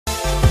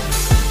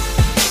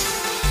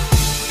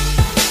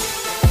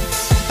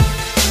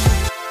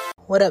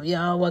What up,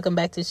 y'all? Welcome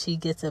back to She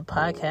Gets It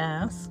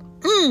podcast.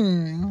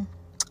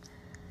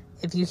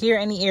 If you hear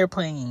any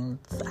airplanes,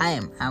 I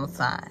am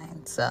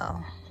outside. So,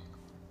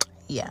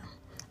 yeah.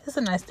 It's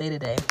a nice day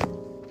today.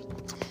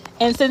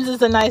 And since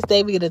it's a nice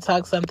day, we're going to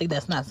talk something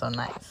that's not so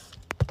nice.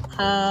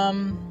 I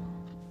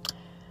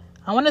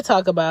want to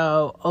talk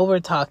about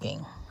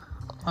over-talking.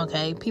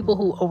 Okay? People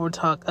who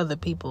over-talk other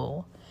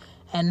people.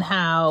 And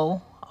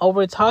how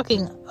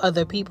over-talking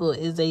other people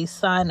is a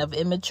sign of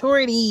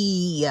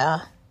immaturity.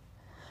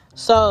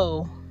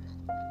 So,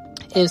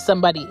 if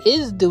somebody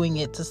is doing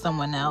it to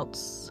someone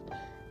else,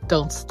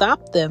 don't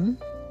stop them.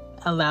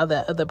 Allow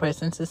that other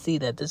person to see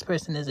that this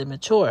person is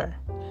immature.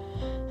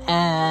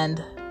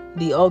 And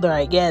the older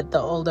I get, the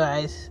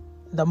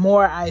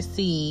more I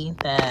see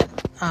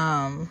that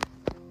I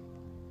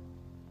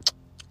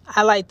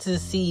like to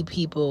see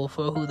people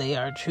for who they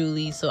are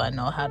truly, so I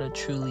know how to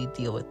truly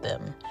deal with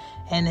them.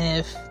 And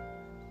if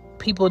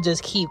people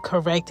just keep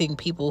correcting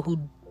people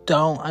who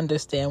don't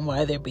understand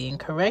why they're being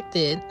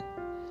corrected,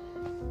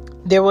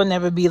 there will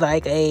never be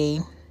like a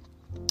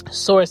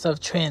source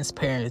of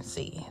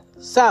transparency.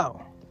 So,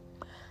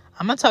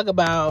 I'm going to talk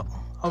about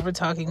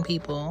over-talking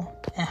people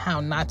and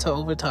how not to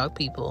over-talk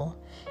people.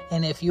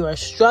 And if you are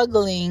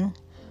struggling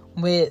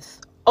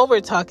with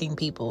over-talking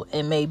people,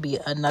 it may be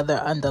another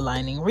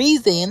underlying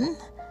reason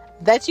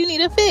that you need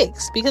to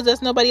fix, because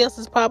that's nobody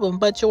else's problem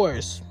but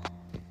yours.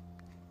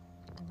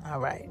 All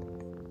right.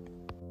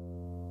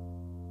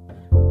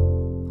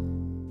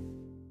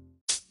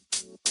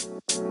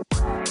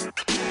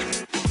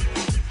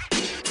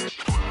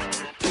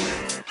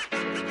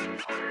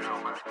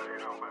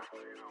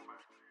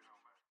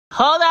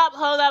 Hold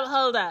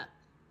up.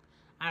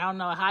 I don't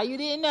know how you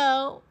didn't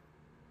know.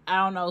 I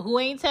don't know who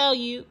ain't tell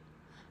you.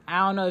 I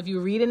don't know if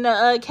you reading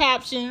the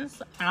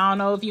captions. I don't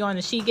know if you on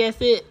the She Gets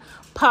It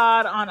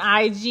pod on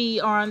IG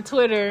or on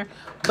Twitter,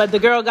 but the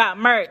girl got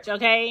merch,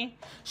 okay?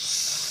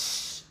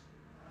 Shh.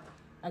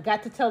 I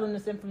got to tell them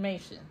this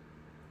information.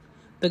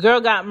 The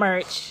girl got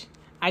merch.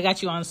 I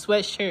got you on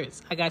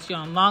sweatshirts. I got you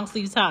on long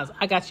sleeve tops.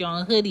 I got you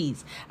on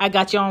hoodies. I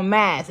got you on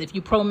masks if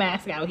you pro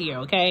mask out here,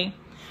 okay?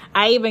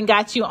 I even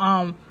got you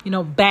on,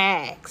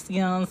 bags, you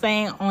know what I'm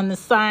saying? On the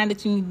sign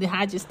that you need to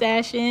hide your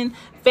stash in.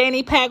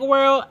 Fanny Pack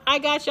World, I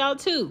got y'all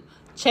too.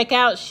 Check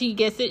out She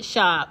Gets It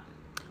shop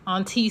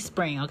on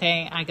Teespring,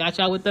 okay? I got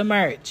y'all with the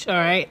merch, all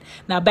right?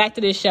 Now back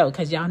to this show,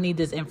 because y'all need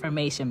this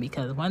information,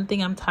 because one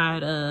thing I'm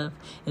tired of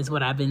is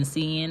what I've been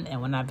seeing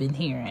and what I've been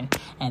hearing.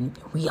 And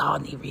we all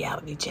need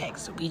reality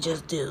checks. We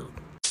just do.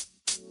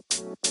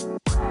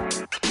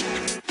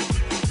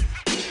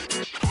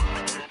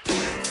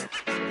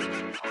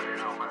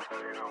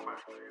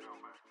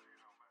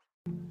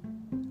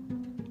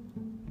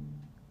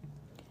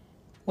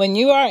 When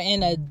you are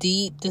in a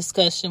deep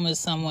discussion with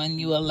someone,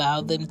 you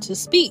allow them to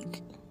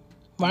speak,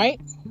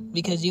 right?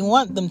 Because you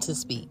want them to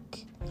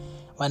speak.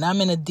 When I'm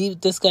in a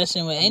deep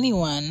discussion with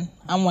anyone,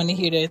 I want to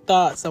hear their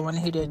thoughts. I want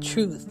to hear their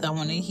truth. I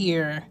want to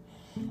hear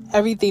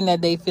everything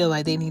that they feel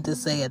like they need to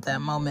say at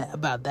that moment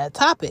about that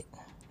topic,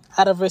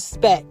 out of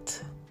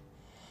respect.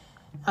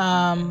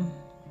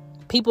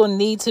 People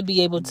need to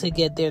be able to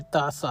get their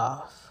thoughts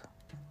off,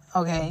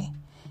 okay?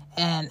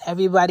 And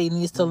everybody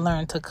needs to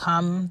learn to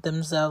calm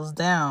themselves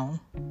down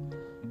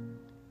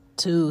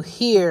to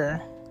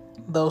hear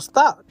those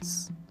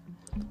thoughts.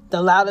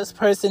 The loudest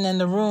person in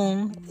the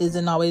room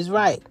isn't always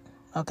right,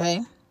 okay?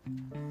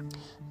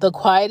 The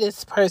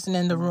quietest person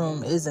in the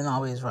room isn't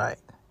always right.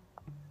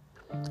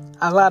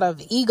 A lot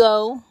of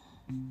ego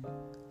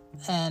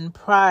and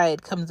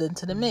pride comes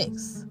into the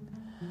mix.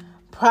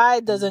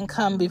 Pride doesn't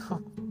come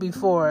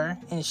before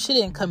and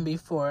shouldn't come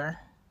before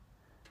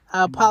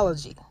an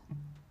apology.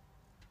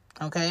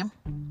 Okay?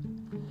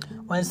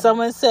 When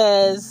someone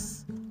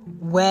says,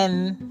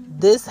 when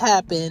this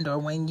happened or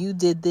when you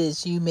did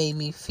this, you made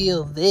me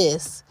feel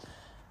this,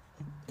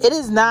 it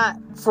is not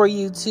for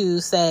you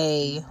to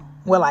say,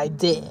 well, I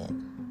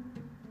didn't.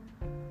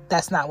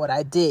 That's not what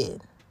I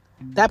did.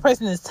 That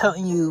person is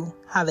telling you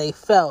how they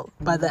felt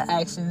by the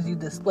actions you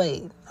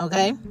displayed.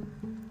 Okay?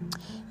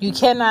 You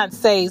cannot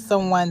say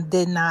someone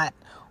did not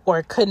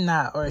or could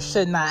not or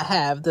should not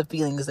have the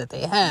feelings that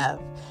they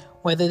have.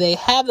 Whether they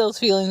have those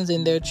feelings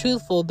and they're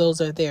truthful, those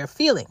are their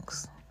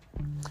feelings.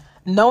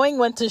 Knowing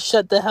when to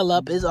shut the hell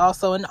up is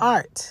also an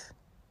art.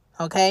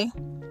 Okay?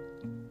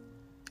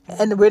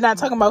 And we're not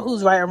talking about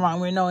who's right or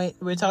wrong.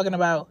 We're talking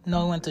about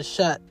knowing when to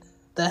shut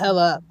the hell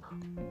up.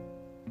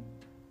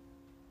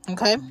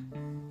 Okay?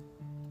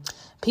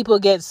 People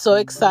get so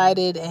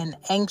excited and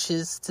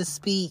anxious to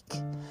speak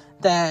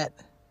that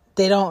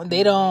they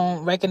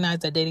don't recognize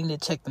that they need to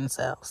check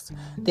themselves.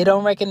 They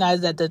don't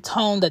recognize that the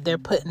tone that they're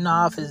putting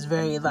off is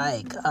very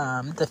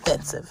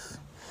defensive.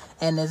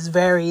 And it's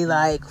very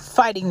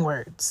fighting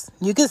words.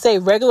 You can say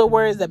regular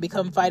words that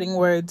become fighting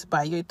words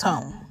by your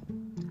tone.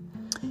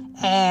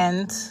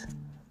 And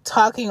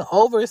talking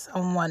over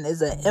someone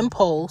is an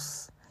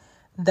impulse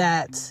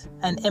that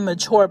an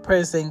immature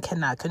person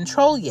cannot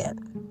control yet.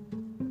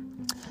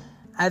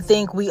 I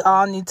think we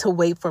all need to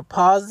wait for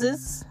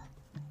pauses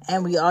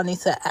And we all need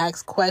to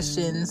ask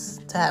questions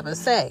to have a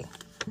say.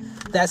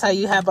 That's how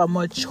you have a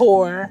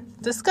mature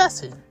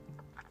discussion.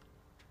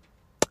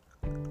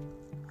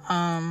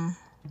 I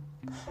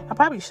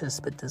probably should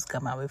spit this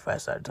gum out before I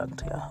start talking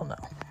to y'all. Hold on.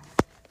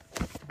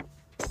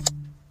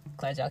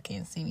 Glad y'all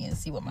can't see me and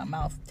see what my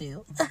mouth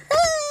do.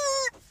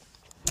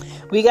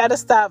 We got to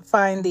stop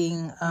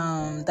finding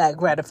that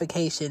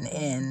gratification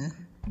in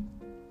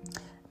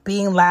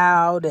being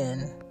loud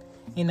and,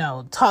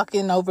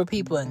 talking over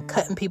people and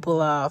cutting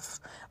people off.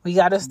 We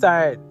got to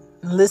start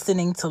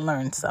listening to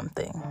learn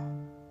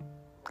something.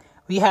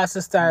 We have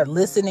to start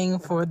listening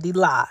for the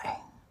lie,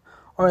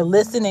 or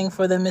listening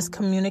for the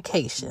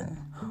miscommunication,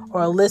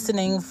 or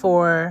listening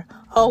for,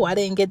 oh, I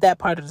didn't get that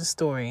part of the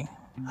story.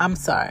 I'm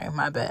sorry,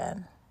 my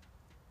bad.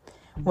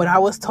 What I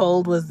was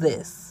told was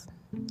this.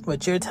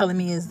 What you're telling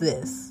me is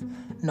this.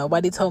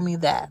 Nobody told me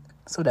that.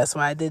 So that's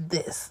why I did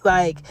this.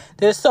 Like,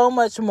 there's so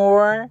much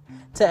more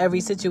to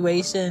every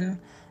situation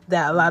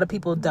that a lot of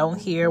people don't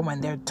hear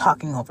when they're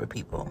talking over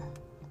people.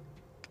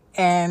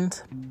 And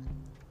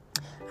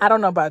I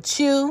don't know about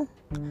you,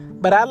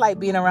 but I like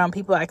being around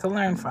people I can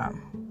learn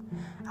from.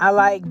 I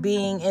like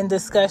being in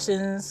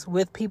discussions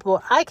with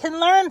people I can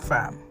learn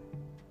from.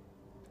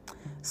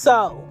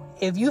 So,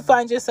 if you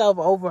find yourself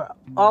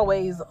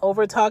always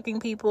over talking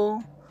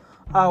people,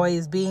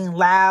 always being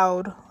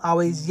loud,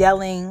 always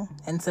yelling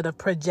instead of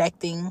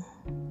projecting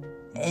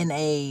in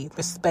a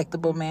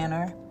respectable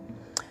manner,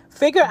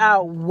 figure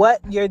out what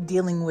you're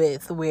dealing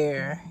with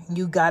where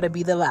you gotta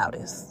be the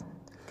loudest.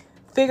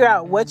 Figure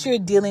out what you're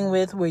dealing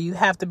with where you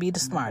have to be the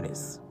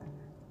smartest.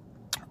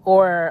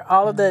 Or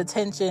all of the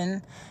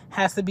attention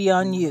has to be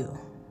on you.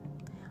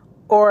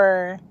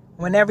 Or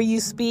whenever you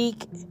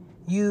speak,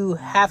 you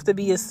have to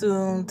be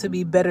assumed to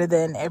be better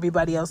than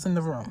everybody else in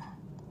the room.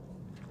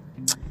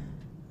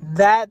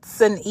 That's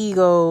an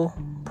ego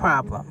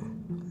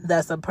problem.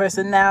 That's a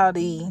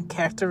personality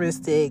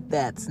characteristic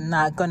that's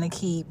not going to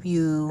keep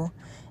you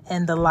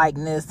in the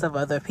likeness of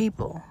other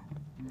people.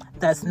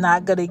 That's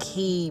not going to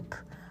keep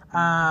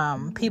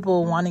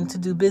people wanting to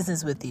do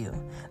business with you.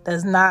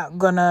 That's not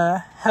going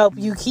to help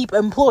you keep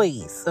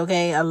employees,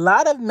 okay? A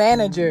lot of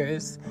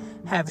managers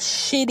have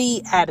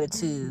shitty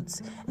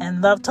attitudes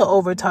and love to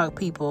overtalk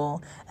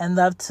people and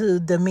love to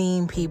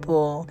demean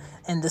people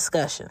in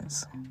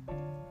discussions.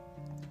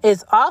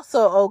 It's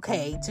also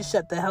okay to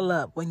shut the hell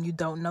up when you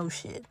don't know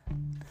shit.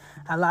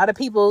 A lot of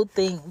people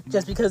think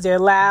just because they're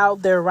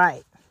loud, they're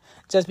right.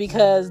 Just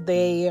because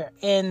they're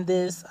in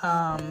this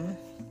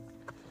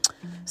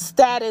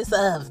status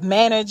of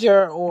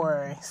manager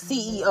or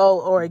CEO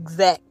or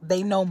exec,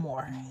 they know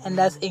more. And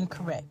that's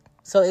incorrect.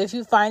 So if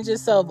you find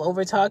yourself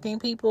over talking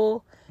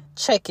people,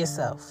 check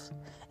yourself.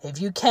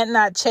 If you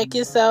cannot check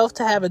yourself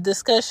to have a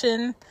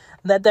discussion,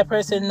 let that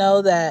person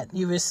know that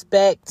you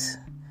respect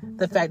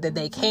the fact that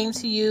they came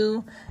to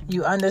you.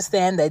 You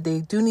understand that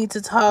they do need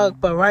to talk,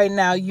 but right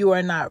now you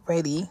are not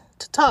ready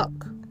to talk.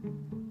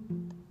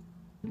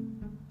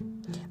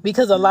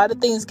 Because a lot of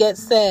things get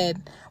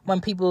said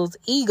when people's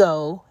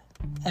ego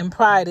and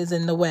pride is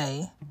in the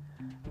way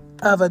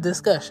of a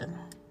discussion.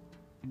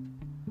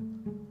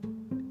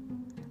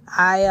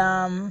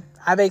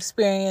 I've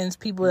experienced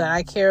people that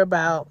I care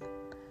about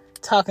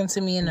talking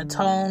to me in a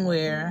tone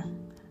where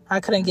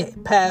I couldn't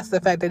get past the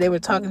fact that they were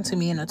talking to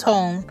me in a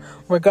tone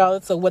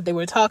regardless of what they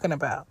were talking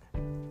about.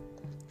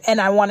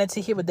 And I wanted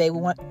to hear what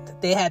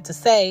they had to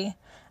say,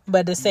 but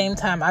at the same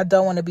time, I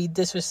don't want to be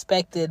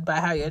disrespected by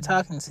how you're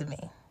talking to me.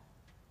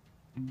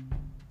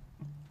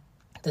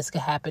 This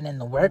could happen in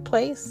the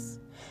workplace.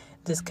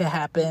 This could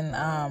happen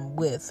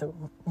with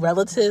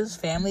relatives,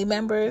 family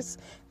members.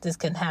 This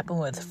can happen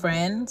with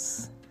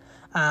friends.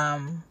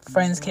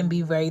 Friends can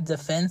be very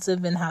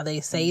defensive in how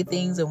they say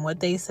things and what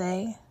they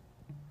say.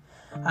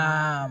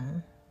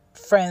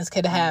 Friends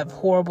could have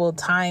horrible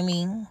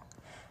timing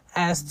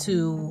as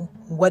to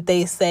what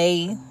they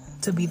say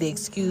to be the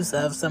excuse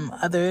of some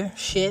other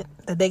shit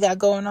that they got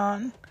going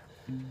on.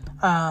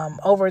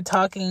 Over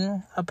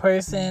talking a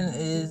person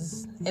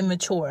is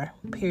immature,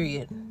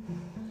 period.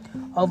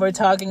 Over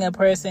talking a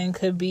person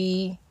could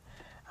be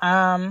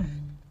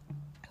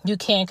you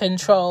can't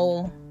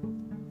control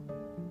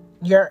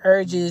your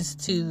urges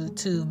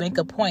to make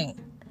a point.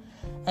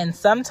 And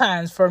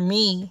sometimes for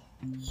me,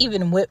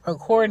 even with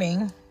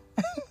recording,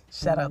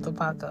 shout out to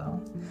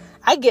Paco,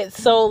 I get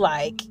so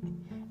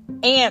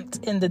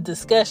amped in the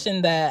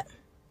discussion that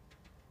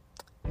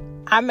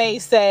I may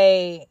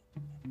say,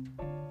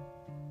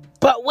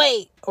 but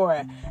wait,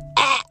 or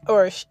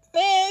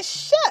man,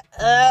 shut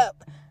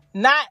up.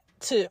 Not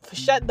to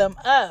shut them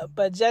up,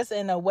 but just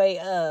in a way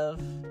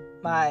of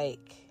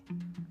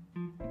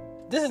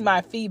this is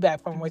my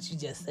feedback from what you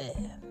just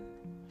said.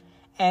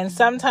 And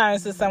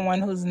sometimes to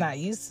someone who's not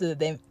used to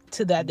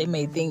that, they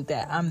may think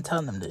that I'm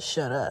telling them to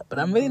shut up, but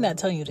I'm really not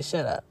telling you to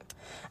shut up.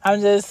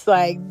 I'm just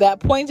that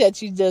point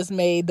that you just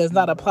made does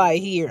not apply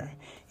here.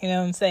 You know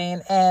what I'm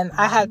saying? And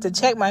I have to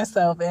check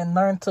myself and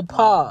learn to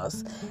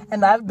pause.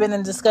 And I've been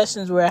in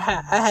discussions where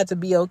I had to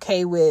be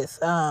okay with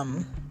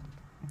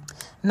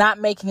not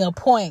making a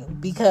point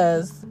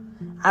because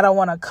I don't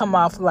want to come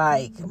off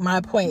like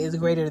my point is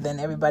greater than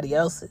everybody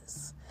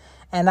else's.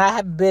 And I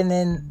have been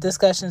in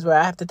discussions where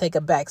I have to take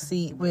a back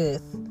seat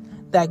with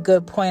that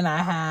good point I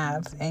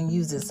have and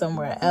use it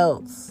somewhere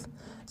else.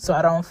 So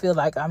I don't feel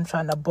like I'm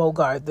trying to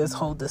bogart this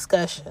whole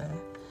discussion.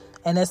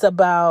 And it's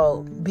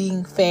about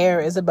being fair.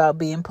 It's about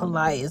being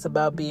polite. It's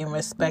about being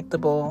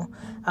respectable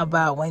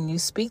about when you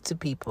speak to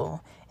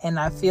people. And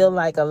I feel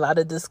like a lot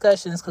of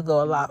discussions could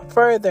go a lot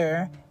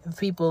further if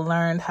people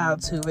learned how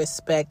to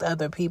respect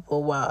other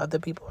people while other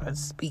people are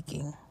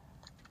speaking.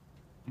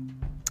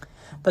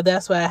 But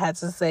that's what I had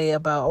to say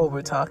about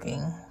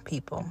over-talking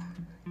people.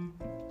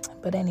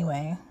 But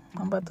anyway,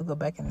 I'm about to go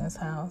back in this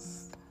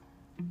house.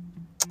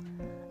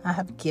 I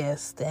have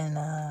guests, and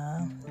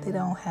they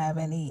don't have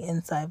any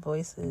inside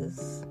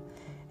voices.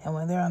 And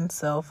when they're on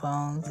cell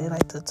phones, they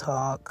like to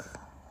talk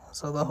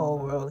so the whole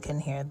world can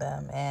hear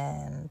them.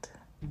 And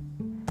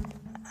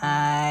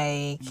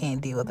I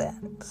can't deal with that.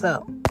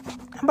 So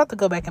I'm about to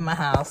go back in my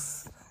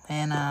house,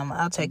 and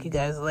I'll check you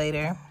guys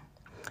later.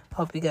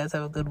 Hope you guys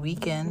have a good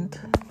weekend,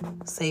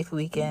 safe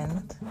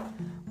weekend.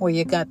 Wear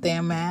your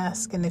goddamn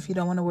mask, and if you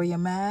don't want to wear your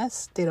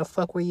mask, stay the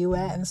fuck where you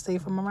at and stay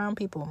from around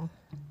people.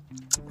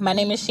 My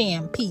name is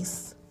Shan.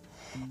 Peace.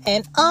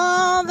 And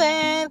all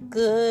that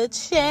good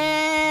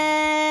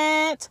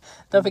shit.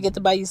 Don't forget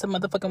to buy you some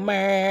motherfucking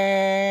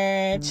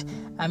merch.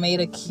 I made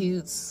a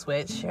cute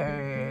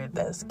sweatshirt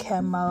that's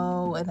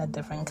camo in a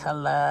different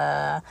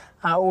color.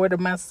 I ordered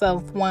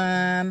myself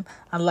one.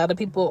 A lot of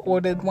people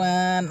ordered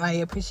one. I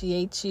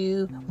appreciate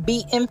you.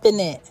 Be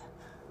infinite.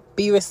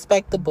 Be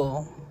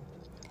respectable.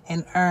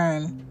 And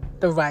earn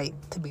the right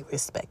to be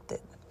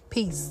respected.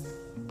 Peace.